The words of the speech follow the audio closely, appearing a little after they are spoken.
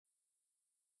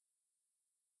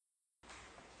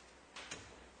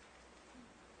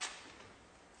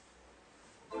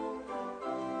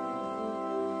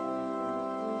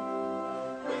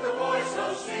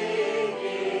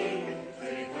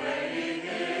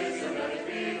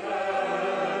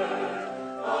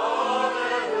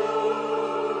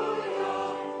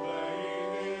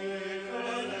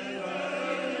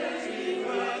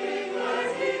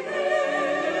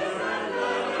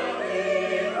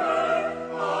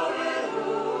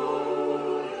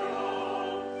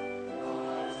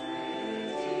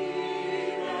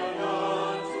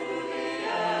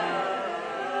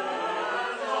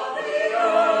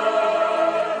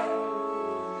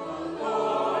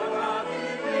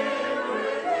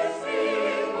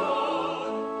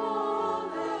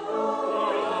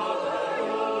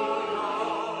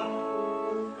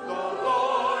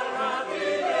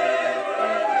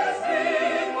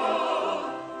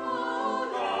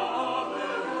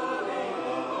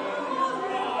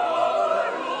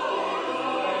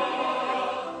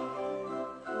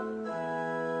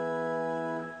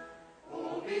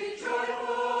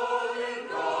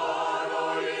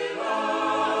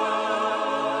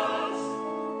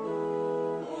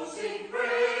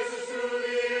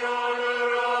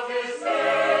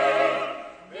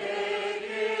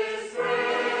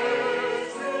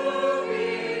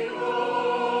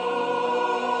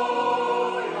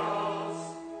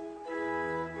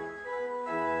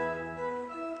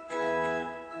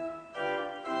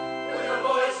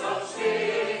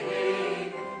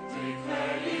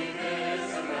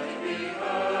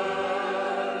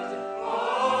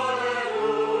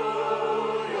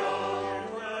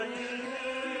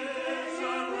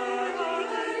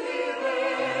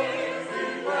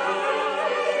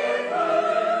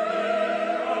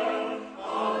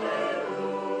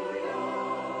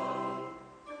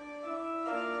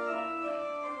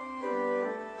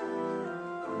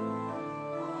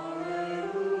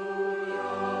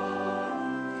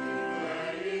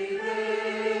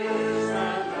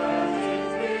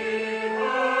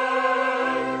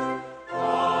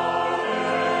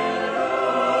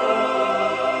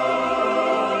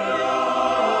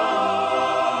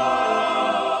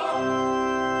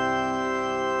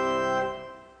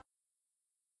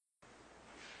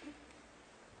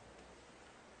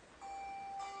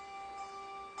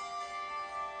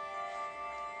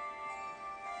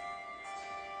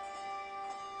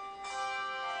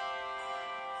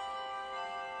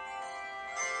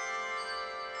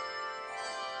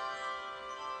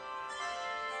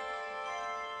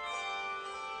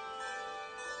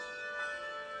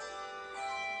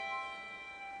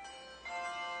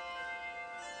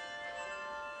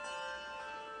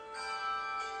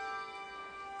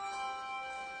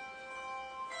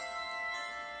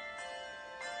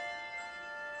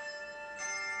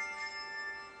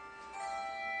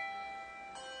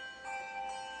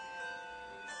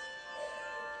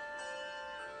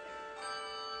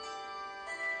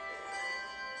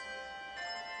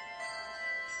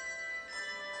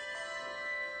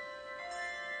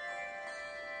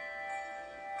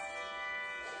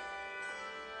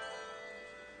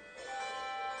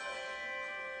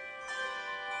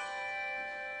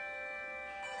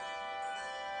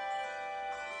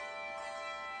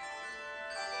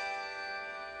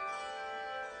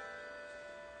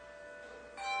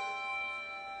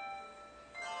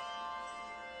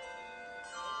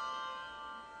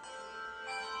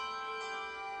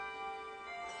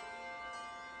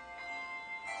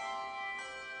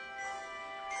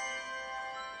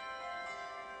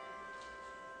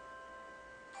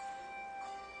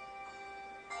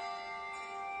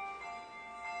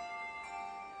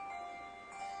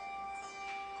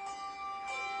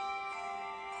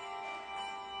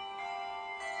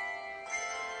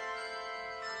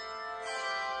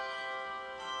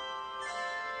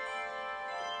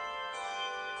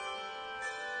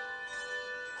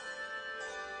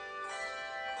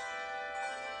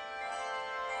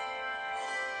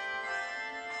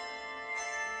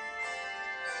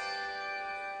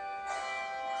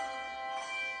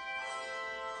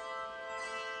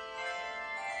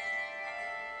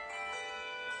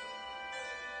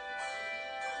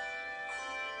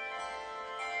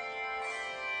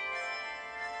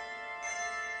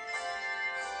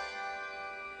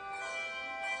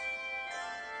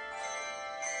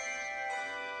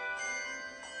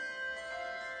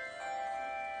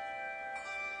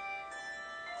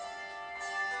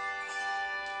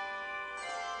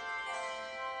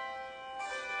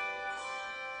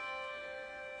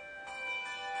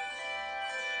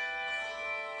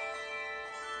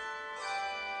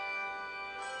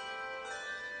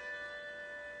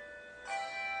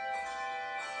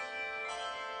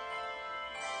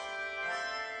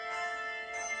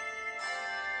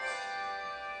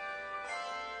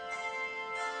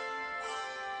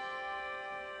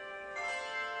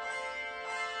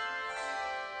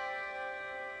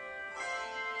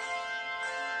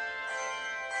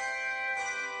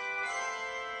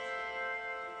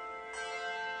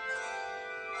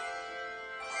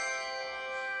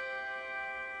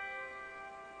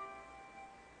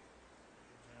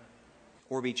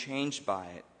or be changed by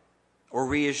it, or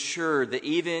reassured that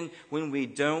even when we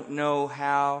don't know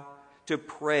how to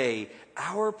pray,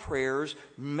 our prayers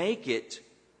make it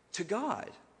to God.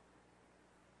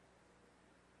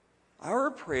 Our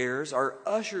prayers are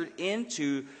ushered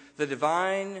into the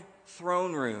divine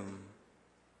throne room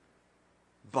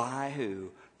by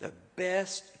who? The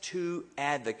best two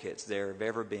advocates there have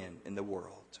ever been in the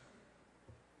world.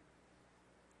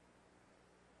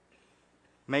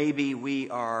 Maybe we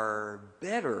are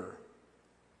better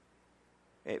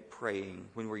at praying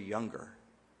when we're younger.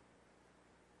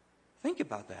 Think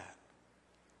about that.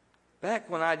 Back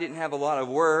when I didn't have a lot of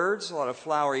words, a lot of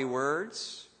flowery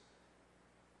words,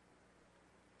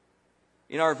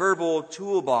 in our verbal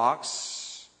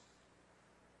toolbox,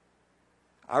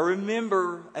 I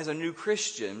remember as a new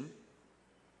Christian,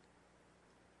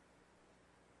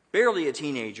 barely a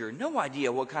teenager, no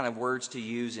idea what kind of words to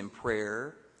use in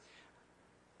prayer.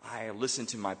 I listened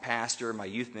to my pastor, my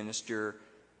youth minister,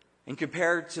 and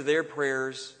compared to their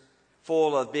prayers,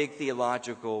 full of big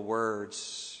theological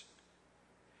words,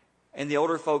 and the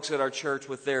older folks at our church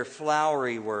with their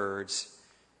flowery words,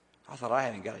 I thought, I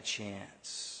haven't got a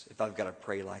chance if I've got to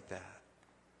pray like that.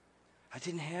 I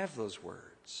didn't have those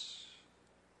words.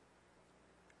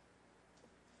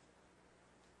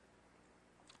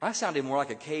 I sounded more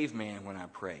like a caveman when I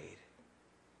prayed.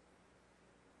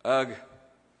 Ugh,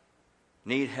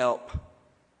 need help.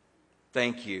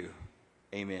 Thank you.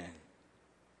 Amen.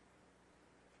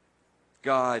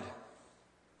 God,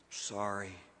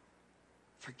 sorry.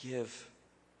 Forgive.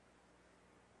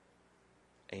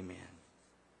 Amen.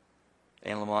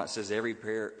 Anne Lamott says every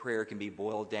prayer can be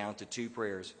boiled down to two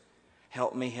prayers.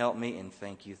 Help me, and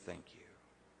thank you, thank you.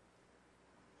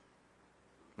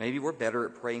 Maybe we're better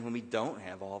at praying when we don't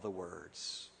have all the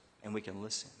words and we can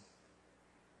listen.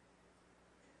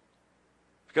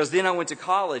 Because then I went to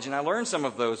college and I learned some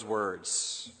of those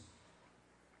words.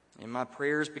 And my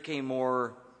prayers became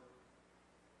more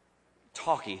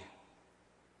talky,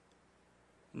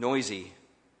 noisy.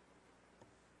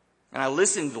 And I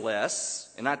listened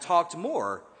less and I talked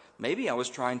more. Maybe I was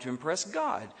trying to impress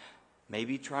God.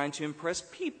 Maybe trying to impress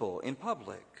people in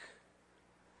public.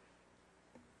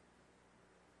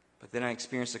 But then I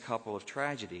experienced a couple of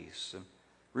tragedies, some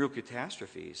real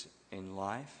catastrophes in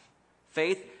life.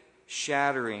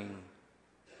 Faith-shattering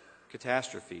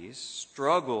catastrophes.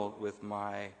 Struggled with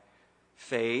my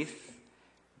faith.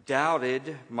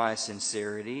 Doubted my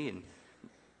sincerity and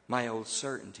my old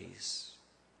certainties.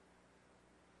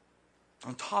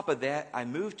 On top of that, I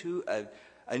moved to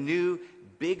a new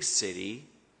big city.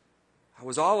 I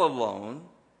was all alone,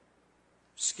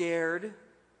 scared,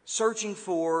 searching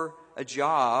for a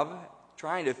job,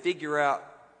 trying to figure out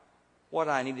what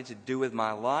I needed to do with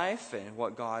my life and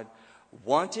what God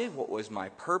wanted, what was my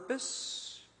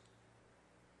purpose.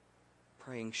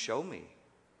 Praying, show me,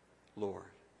 Lord.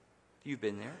 You've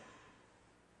been there.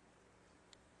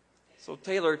 So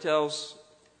Taylor tells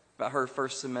about her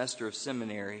first semester of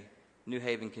seminary, New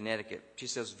Haven, Connecticut. She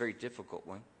says it's a very difficult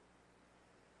one.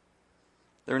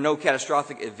 There are no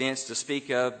catastrophic events to speak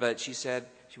of, but she said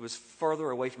she was further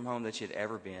away from home than she had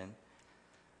ever been.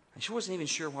 And she wasn't even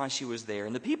sure why she was there.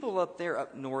 And the people up there,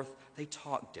 up north, they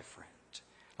talk different.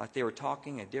 Like they were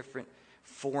talking a different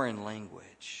foreign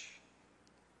language.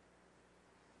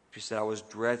 She said, I was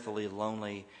dreadfully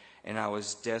lonely and I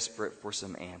was desperate for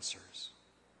some answers.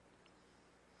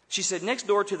 She said, next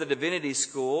door to the divinity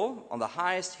school, on the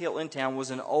highest hill in town,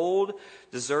 was an old,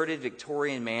 deserted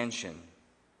Victorian mansion.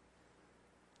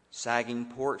 Sagging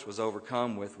porch was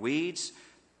overcome with weeds.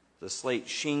 The slate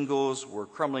shingles were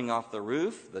crumbling off the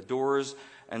roof. The doors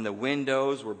and the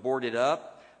windows were boarded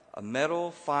up. A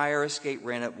metal fire escape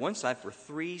ran up one side for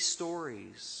 3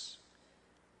 stories.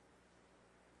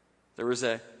 There was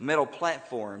a metal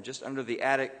platform just under the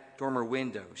attic dormer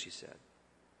window, she said.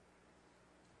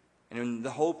 And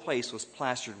the whole place was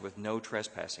plastered with no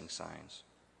trespassing signs.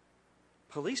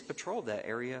 Police patrolled that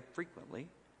area frequently.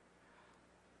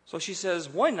 So she says,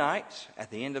 one night,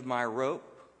 at the end of my rope,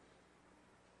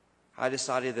 I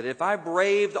decided that if I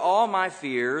braved all my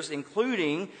fears,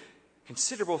 including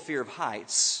considerable fear of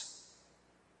heights,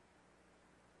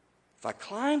 if I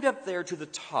climbed up there to the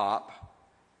top,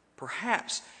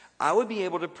 perhaps I would be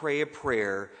able to pray a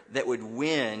prayer that would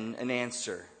win an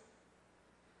answer.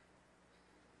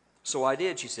 So I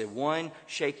did, she said, one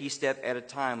shaky step at a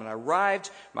time. When I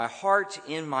arrived, my heart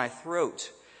in my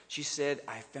throat, she said,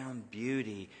 I found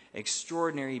beauty,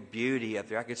 extraordinary beauty up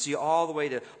there. I could see all the way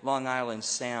to Long Island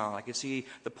Sound. I could see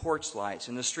the porch lights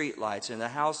and the street lights and the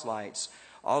house lights,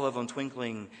 all of them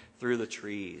twinkling through the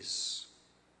trees.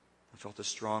 I felt a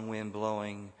strong wind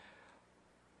blowing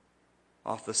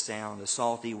off the sound, the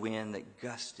salty wind that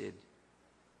gusted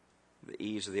the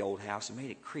eaves of the old house and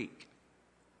made it creak.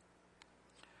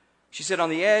 She said, on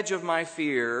the edge of my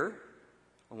fear,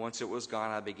 once it was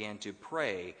gone, I began to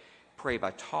pray. Pray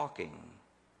by talking,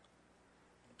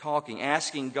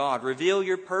 asking God, reveal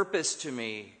your purpose to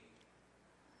me.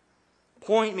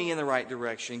 Point me in the right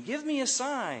direction. Give me a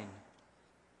sign.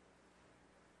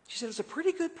 She said, it's a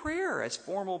pretty good prayer as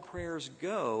formal prayers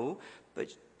go, but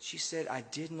she said, I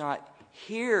did not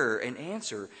hear an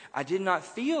answer. I did not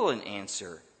feel an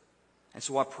answer. And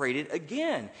so I prayed it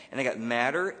again, and I got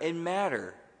madder and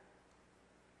madder.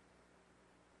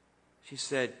 She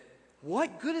said,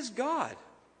 what good is God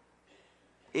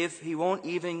if he won't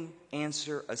even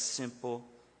answer a simple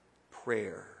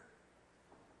prayer?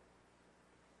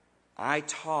 I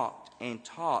talked and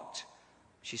talked,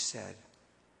 she said,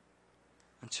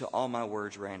 until all my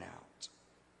words ran out.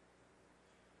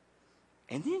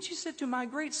 And then she said, to my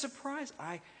great surprise,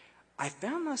 I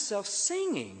found myself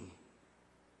singing.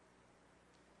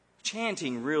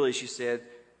 Chanting, really, she said,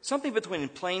 something between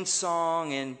plain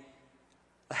song and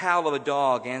the howl of a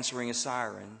dog answering a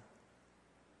siren.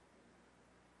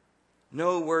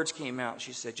 No words came out,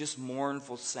 she said, just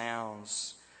mournful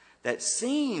sounds that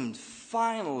seemed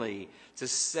finally to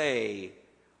say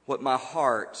what my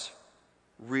heart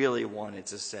really wanted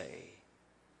to say.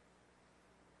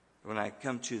 When I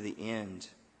come to the end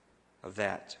of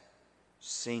that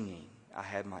singing, I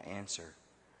had my answer.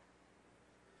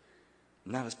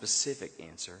 Not a specific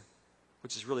answer,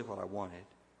 which is really what I wanted.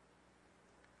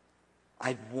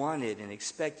 I wanted and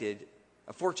expected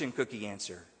a fortune cookie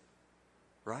answer,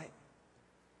 right?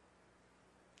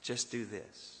 Just do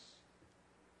this.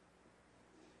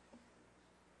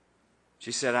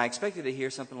 She said, I expected to hear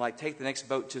something like, take the next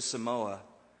boat to Samoa.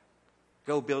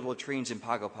 Go build latrines in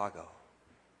Pago Pago.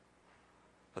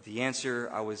 But the answer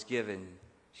I was given,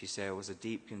 she said, was a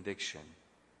deep conviction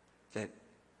that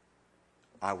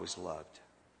I was loved.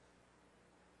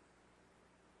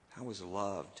 I was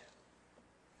loved.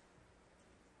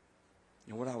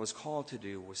 And what I was called to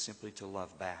do was simply to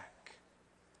love back.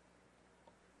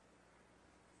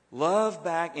 Love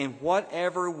back in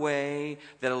whatever way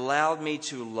that allowed me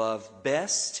to love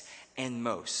best and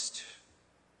most.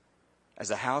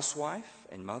 As a housewife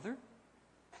and mother,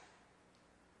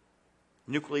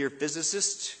 nuclear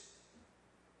physicist,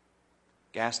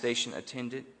 gas station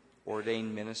attendant,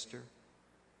 ordained minister.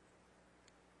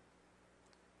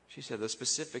 She said the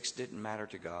specifics didn't matter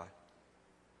to God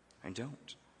and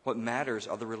don't. What matters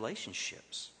are the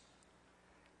relationships,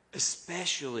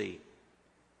 especially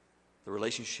the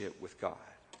relationship with God.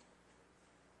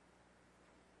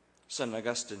 St.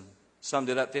 Augustine summed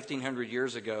it up 1,500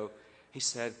 years ago. He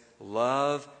said,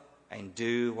 love and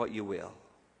do what you will.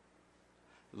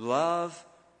 Love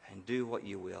and do what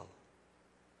you will.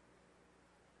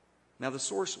 Now the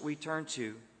source we turn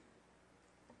to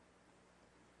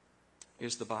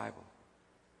is the Bible.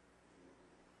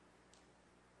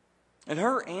 And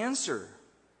her answer,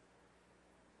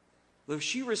 though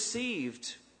she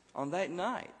received on that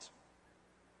night,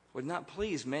 would not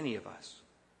please many of us.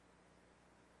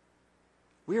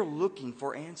 We are looking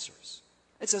for answers.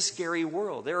 It's a scary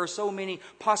world. There are so many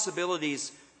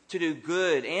possibilities to do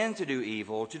good and to do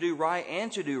evil, to do right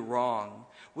and to do wrong.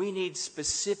 We need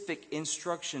specific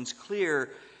instructions,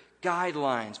 clear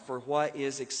guidelines for what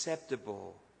is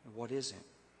acceptable and what isn't.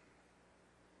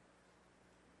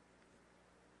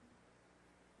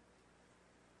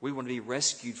 We want to be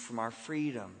rescued from our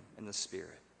freedom in the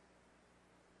Spirit,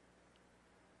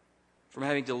 from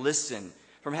having to listen,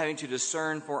 from having to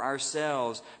discern for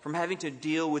ourselves, from having to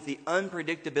deal with the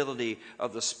unpredictability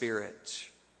of the Spirit.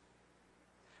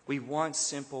 We want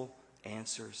simple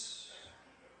answers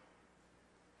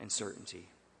and certainty.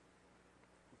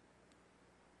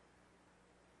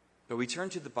 But we turn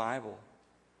to the Bible,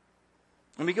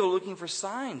 and we go looking for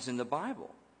signs in the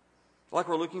Bible, like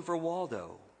we're looking for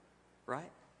Waldo, right?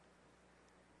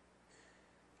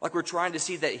 Like we're trying to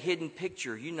see that hidden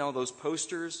picture. You know those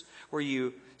posters where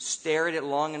you stare at it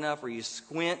long enough, where you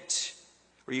squint,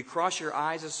 where you cross your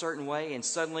eyes a certain way, and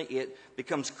suddenly it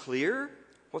becomes clear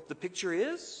what the picture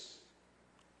is?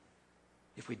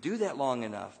 If we do that long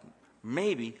enough,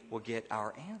 maybe we'll get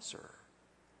our answer.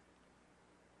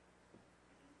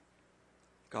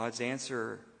 God's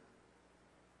answer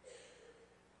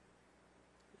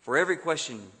for every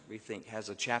question, we think, has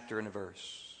a chapter and a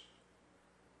verse.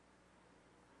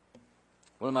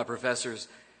 One of my professors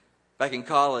back in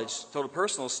college told a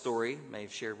personal story, may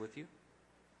have shared with you.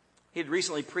 He had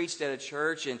recently preached at a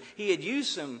church, and he had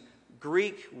used some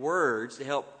Greek words to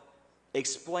help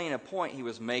explain a point he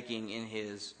was making in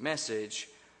his message.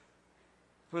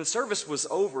 When the service was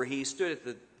over, he stood at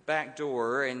the back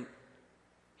door and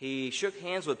he shook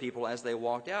hands with people as they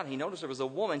walked out. He noticed there was a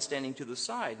woman standing to the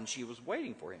side, and she was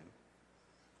waiting for him,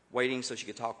 waiting so she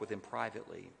could talk with him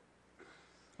privately.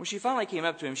 When she finally came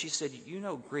up to him, she said, "You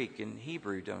know Greek and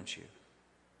Hebrew, don't you?"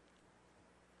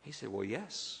 He said, "Well,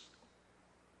 yes."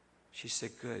 She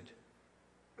said, "Good.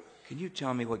 Can you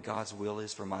tell me what God's will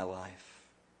is for my life?"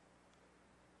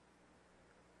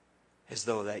 As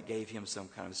though that gave him some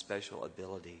kind of special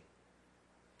ability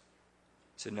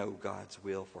to know God's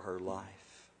will for her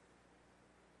life.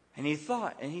 And he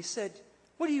thought, and he said,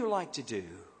 "What do you like to do?"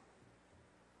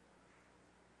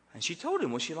 And she told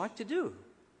him what she liked to do.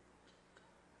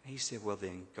 And he said, "Well,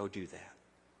 then, go do that."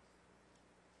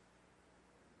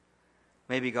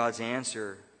 Maybe God's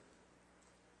answer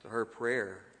to her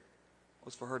prayer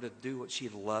was for her to do what she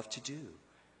loved to do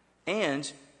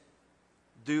and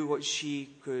do what she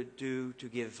could do to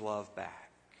give love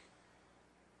back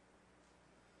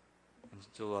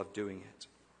and to love doing it.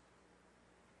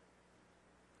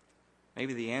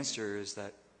 Maybe the answer is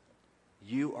that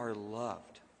you are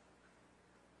loved.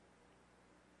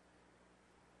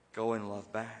 Go and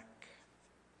love back.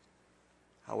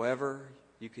 However,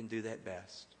 you can do that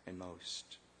best and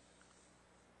most.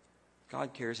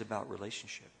 God cares about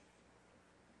relationship.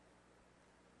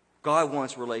 God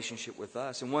wants relationship with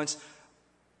us and wants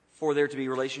for there to be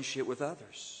relationship with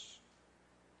others.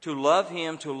 To love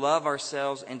Him, to love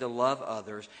ourselves, and to love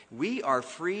others. We are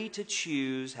free to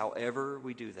choose however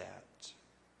we do that.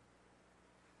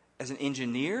 As an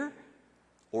engineer,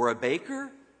 or a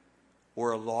baker,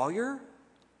 or a lawyer,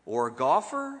 or a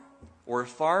golfer, or a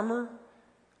farmer,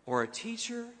 or a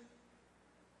teacher,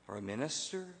 or a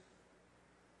minister,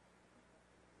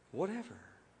 whatever.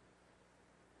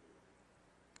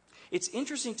 It's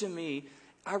interesting to me,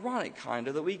 ironic kind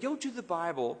of, that we go to the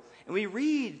Bible and we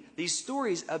read these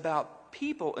stories about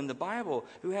people in the Bible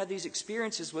who had these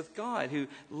experiences with God, who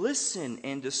listen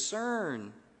and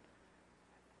discern,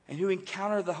 and who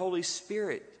encounter the Holy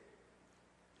Spirit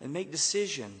and make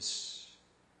decisions.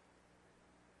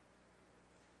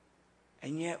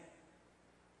 And yet,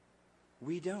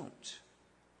 we don't.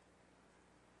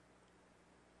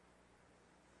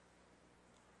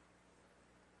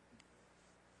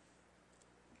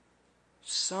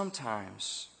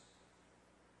 Sometimes,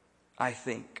 I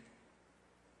think,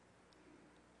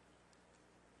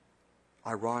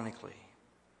 ironically,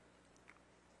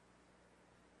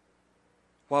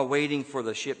 while waiting for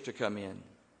the ship to come in,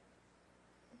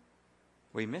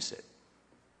 we miss it.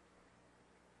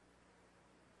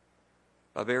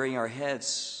 By burying our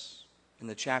heads in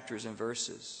the chapters and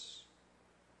verses,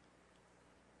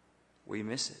 we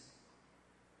miss it.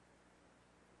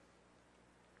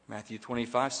 Matthew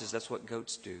 25 says that's what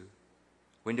goats do.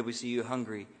 When did we see you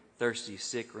hungry, thirsty,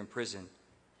 sick, or in prison?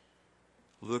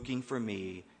 Looking for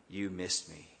me, you missed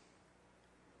me.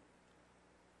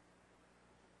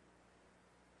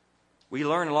 We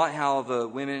learn a lot how the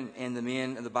women and the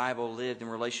men of the Bible lived in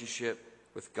relationship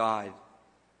with God.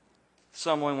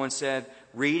 Someone once said,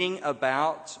 reading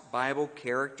about Bible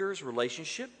characters'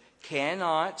 relationship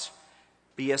cannot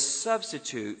be a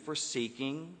substitute for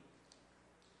seeking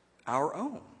our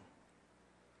own.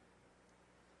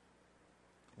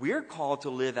 We are called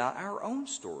to live out our own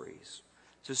stories,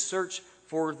 to search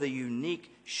for the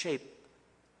unique shape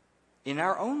in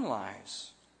our own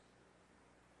lives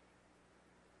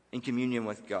in communion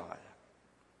with God,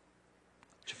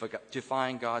 to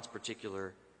find God's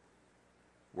particular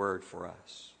word for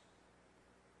us.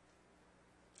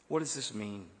 What does this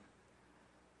mean?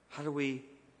 How do we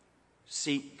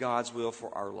seek God's will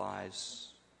for our lives?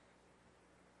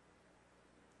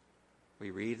 We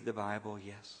read the Bible,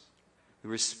 yes. We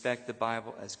respect the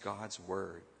Bible as God's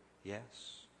word, yes.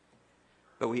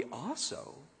 But we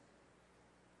also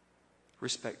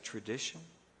respect tradition,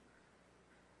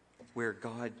 where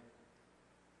God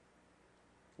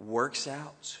works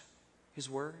out His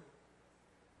word.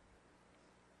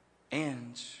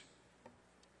 And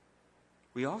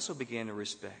we also begin to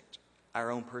respect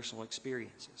our own personal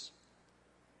experiences,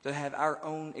 to have our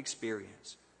own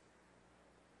experience,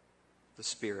 the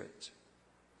Spirit.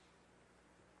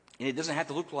 And it doesn't have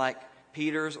to look like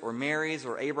Peter's or Mary's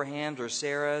or Abraham's or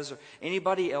Sarah's or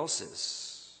anybody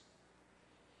else's.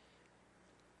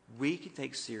 We can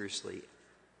take seriously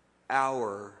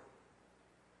our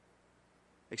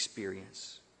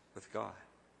experience with God.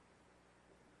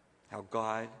 How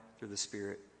God, through the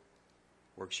Spirit,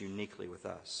 works uniquely with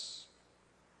us.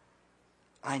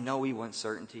 I know we want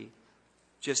certainty.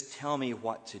 Just tell me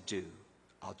what to do.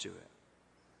 I'll do it.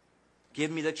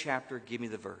 Give me the chapter, give me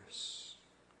the verse.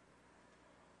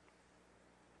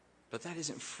 But that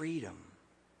isn't freedom.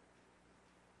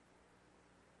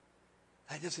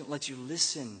 That doesn't let you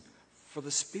listen for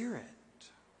the Spirit.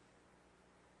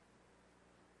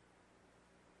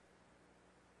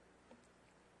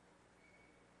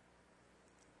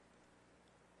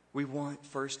 We want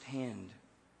firsthand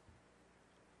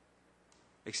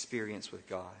experience with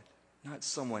God, not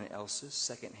someone else's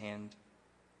secondhand.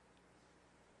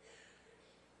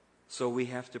 So we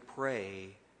have to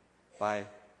pray by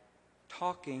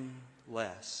talking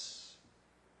less,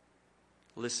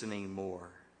 listening more.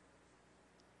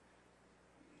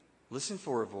 Listen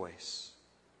for a voice,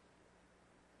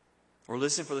 or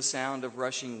listen for the sound of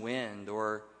rushing wind,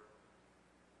 or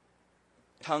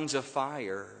tongues of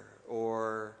fire,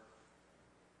 or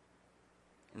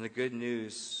in the good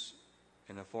news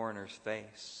in a foreigner's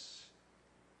face,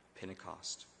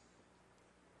 Pentecost.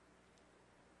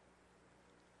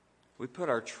 We put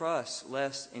our trust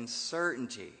less in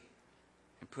certainty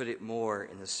and put it more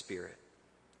in the Spirit,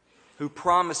 who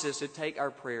promises to take our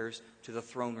prayers to the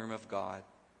throne room of God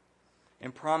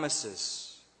and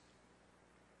promises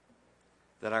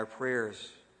that our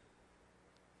prayers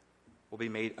will be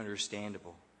made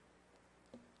understandable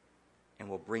and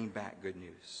will bring back good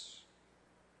news.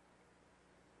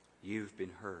 You've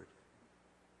been heard.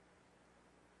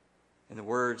 In the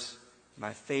words,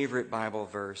 my favorite Bible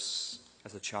verse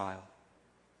as a child,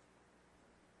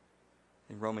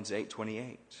 in Romans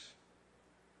 8:28,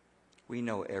 we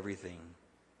know everything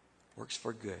works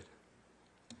for good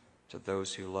to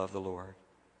those who love the Lord,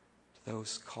 to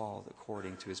those called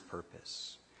according to His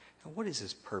purpose. Now, what is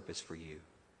His purpose for you?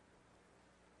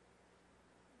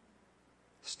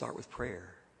 Start with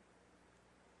prayer.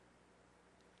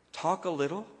 Talk a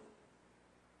little.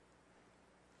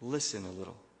 Listen a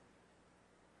little.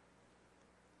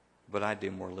 But I do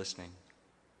more listening.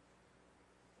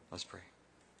 Let's pray.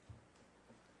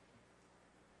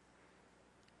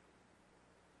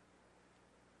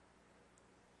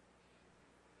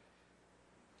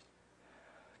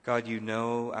 God, you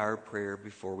know our prayer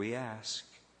before we ask.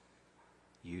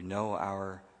 You know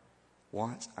our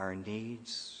wants, our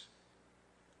needs,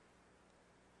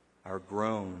 our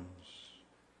groans,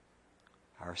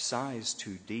 our sighs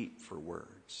too deep for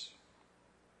words.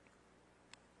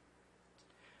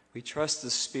 We trust the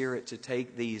Spirit to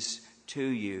take these to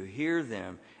you, hear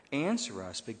them, answer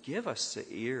us, but give us the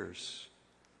ears,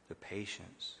 the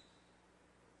patience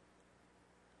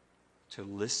to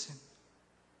listen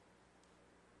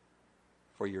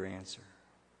for your answer.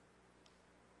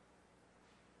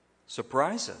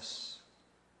 Surprise us.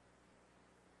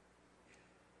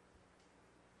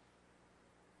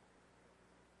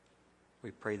 We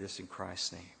pray this in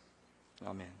Christ's name.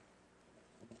 Amen.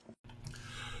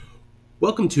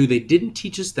 Welcome to They Didn't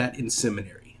Teach Us That in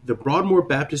Seminary, the Broadmoor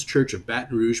Baptist Church of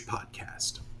Baton Rouge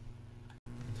podcast.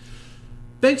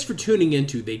 Thanks for tuning in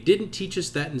to They Didn't Teach Us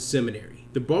That in Seminary,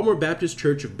 the Broadmoor Baptist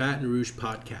Church of Baton Rouge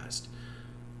podcast.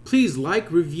 Please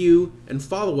like, review, and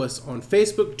follow us on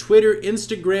Facebook, Twitter,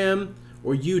 Instagram,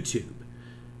 or YouTube.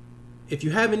 If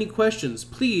you have any questions,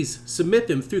 please submit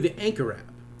them through the Anchor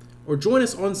app, or join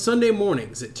us on Sunday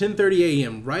mornings at 10:30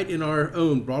 a.m. right in our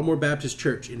own Broadmoor Baptist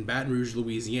Church in Baton Rouge,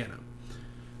 Louisiana.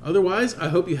 Otherwise, I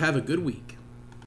hope you have a good week.